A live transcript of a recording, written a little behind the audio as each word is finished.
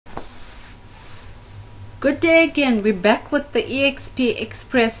Good day again. We're back with the EXP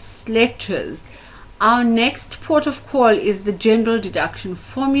Express lectures. Our next port of call is the general deduction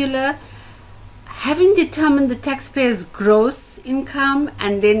formula. Having determined the taxpayer's gross income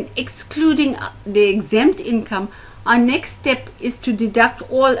and then excluding the exempt income, our next step is to deduct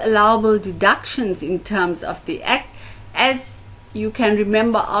all allowable deductions in terms of the Act. As you can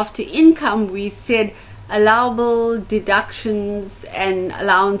remember, after income we said allowable deductions and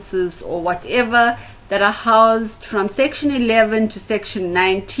allowances or whatever that are housed from Section 11 to Section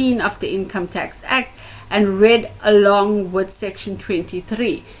 19 of the Income Tax Act and read along with Section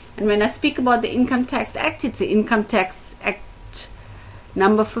 23. And when I speak about the Income Tax Act, it's the Income Tax Act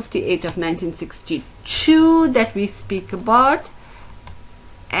number 58 of 1962 that we speak about.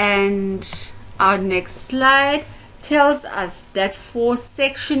 And our next slide tells us that for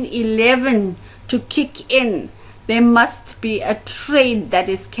Section 11 to kick in, there must be a trade that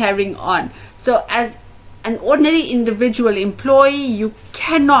is carrying on. So as an ordinary individual employee, you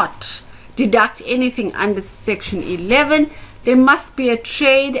cannot deduct anything under Section 11. There must be a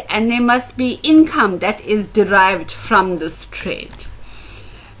trade and there must be income that is derived from this trade.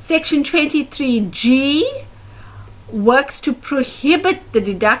 Section 23G works to prohibit the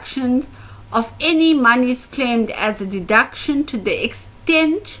deduction of any monies claimed as a deduction to the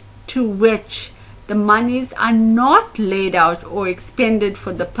extent to which the monies are not laid out or expended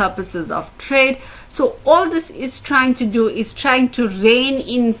for the purposes of trade. So all this is trying to do is trying to rein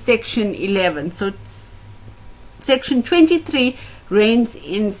in Section 11. So Section 23 reigns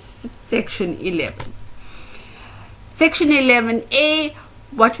in Section 11. Section 11A,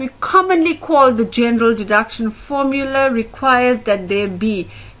 what we commonly call the general deduction formula, requires that there be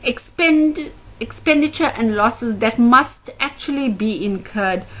expenditure and losses that must actually be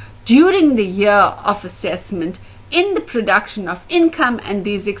incurred during the year of assessment in the production of income, and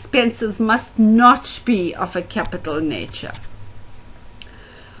these expenses must not be of a capital nature.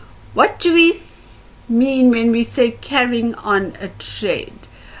 What do we mean when we say carrying on a trade?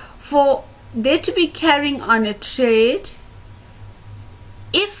 For there to be carrying on a trade,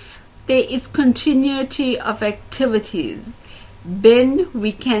 if there is continuity of activities, then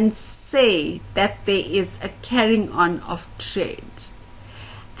we can say that there is a carrying on of trade.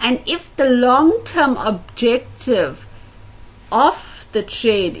 And if the long-term objective of the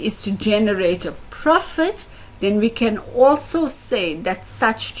trade is to generate a profit, then we can also say that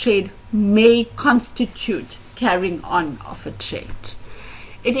such trade may constitute carrying on of a trade.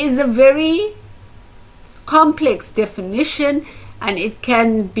 It is a very complex definition, and it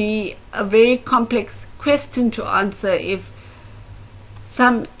can be a very complex question to answer if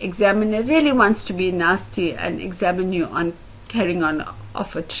some examiner really wants to be nasty and examine you on carrying on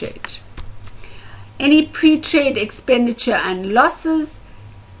of a trade. Any pre-trade expenditure and losses,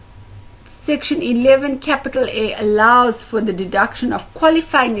 Section 11 capital A allows for the deduction of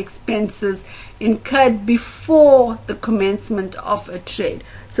qualifying expenses incurred before the commencement of a trade.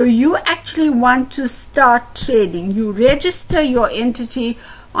 So you actually want to start trading. You register your entity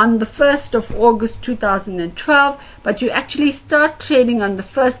on the 1st of August 2012, but you actually start trading on the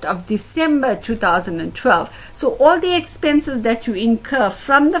 1st of December 2012. So all the expenses that you incur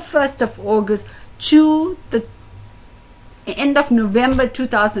from the 1st of August to the end of November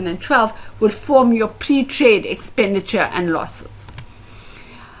 2012 would form your pre-trade expenditure and losses.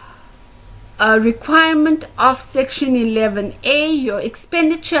 A requirement of Section 11A, your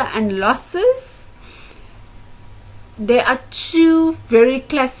expenditure and losses. There are two very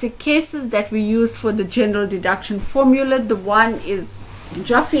classic cases that we use for the general deduction formula. The one is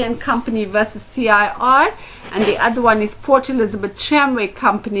Joffe and Company versus CIR, and the other one is Port Elizabeth Tramway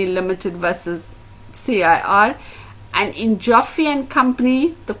Company Limited versus CIR. And in Joffe and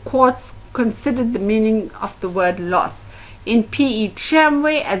Company, the courts considered the meaning of the word loss. In PE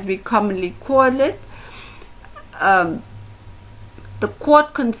Tramway, as we commonly call it, the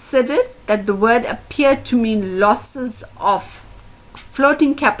court considered that the word appeared to mean losses of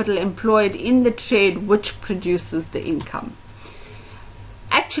floating capital employed in the trade which produces the income.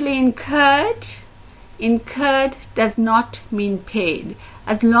 Actually, incurred does not mean paid.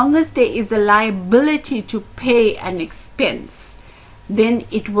 As long as there is a liability to pay an expense, then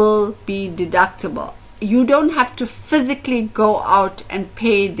it will be deductible. You don't have to physically go out and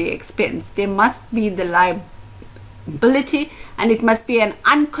pay the expense. There must be the liability, and it must be an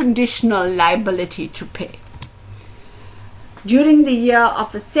unconditional liability to pay. During the year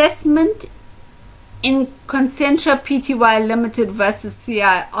of assessment, in Concentra Pty Limited versus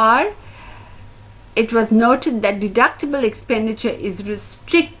CIR, it was noted that deductible expenditure is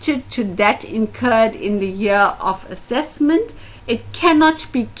restricted to that incurred in the year of assessment. it cannot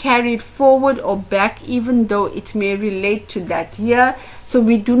be carried forward or back even though it may relate to that year. So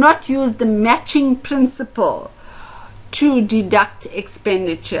we do not use the matching principle to deduct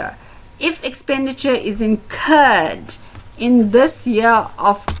expenditure. If expenditure is incurred in this year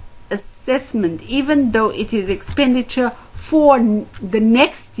of assessment, even though it is expenditure for the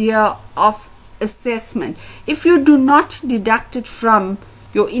next year of assessment, if you do not deduct it from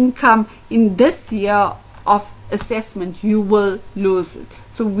your income in this year of assessment, you will lose it.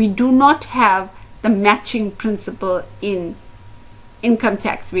 So we do not have the matching principle in income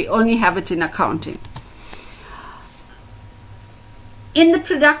tax. We only have it in accounting. In the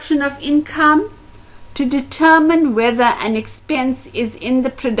production of income, to determine whether an expense is in the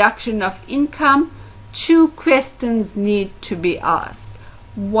production of income, two questions need to be asked.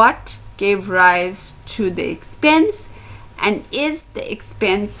 What gave rise to the expense, and is the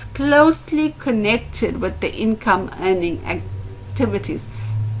expense closely connected with the income earning activities?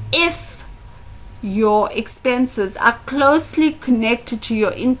 If your expenses are closely connected to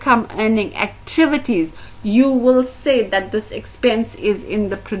your income earning activities, you will say that this expense is in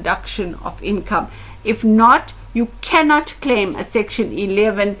the production of income. If not, you cannot claim a Section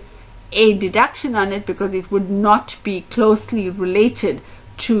 11A deduction on it because it would not be closely related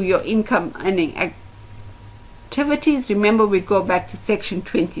to your income earning activities. Remember, we go back to Section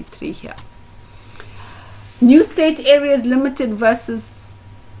 23 here. New State Areas Limited versus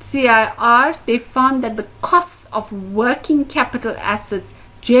CIR, they found that the costs of working capital assets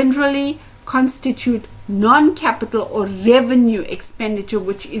generally constitute non-capital or revenue expenditure,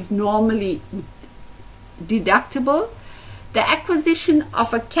 which is normally deductible. The acquisition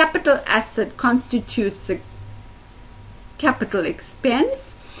of a capital asset constitutes a capital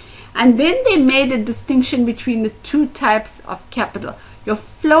expense. And then they made a distinction between the two types of capital. Your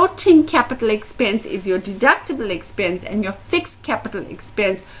floating capital expense is your deductible expense, and your fixed capital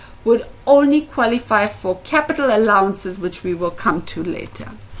expense would only qualify for capital allowances, which we will come to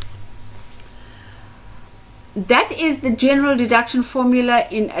later. That is the general deduction formula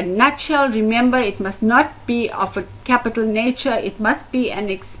in a nutshell. Remember, it must not be of a capital nature. It must be an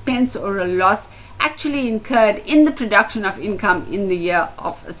expense or a loss actually incurred in the production of income in the year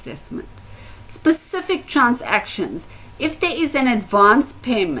of assessment. Specific transactions. If there is an advance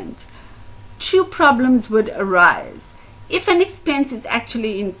payment, two problems would arise. If an expense is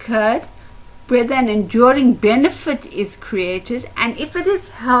actually incurred, whether an enduring benefit is created, and if it is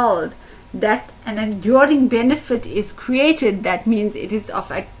held that an enduring benefit is created, that means it is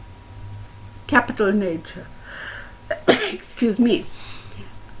of a capital nature. Excuse me.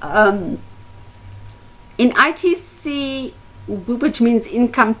 In ITC, which means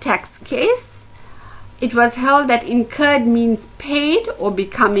income tax case, it was held that incurred means paid or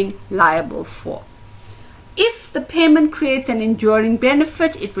becoming liable for. If the payment creates an enduring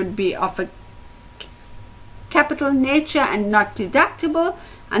benefit, it would be of a capital nature and not deductible,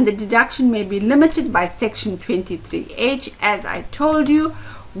 and the deduction may be limited by Section 23H. As I told you,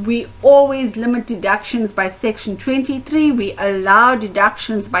 we always limit deductions by Section 23. We allow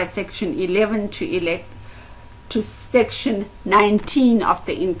deductions by Section 11 to Section 19 of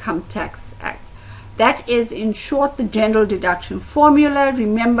the Income Tax Act. That is, in short, the general deduction formula.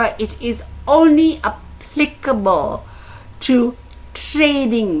 Remember, it is only applicable to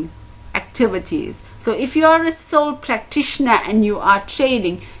trading activities. So if you are a sole practitioner and you are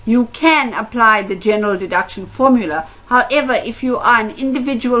trading, you can apply the general deduction formula. However, if you are an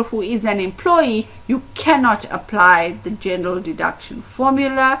individual who is an employee, you cannot apply the general deduction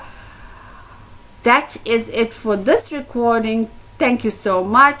formula. That is it for this recording. Thank you so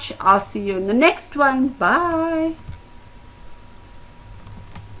much. I'll see you in the next one. Bye.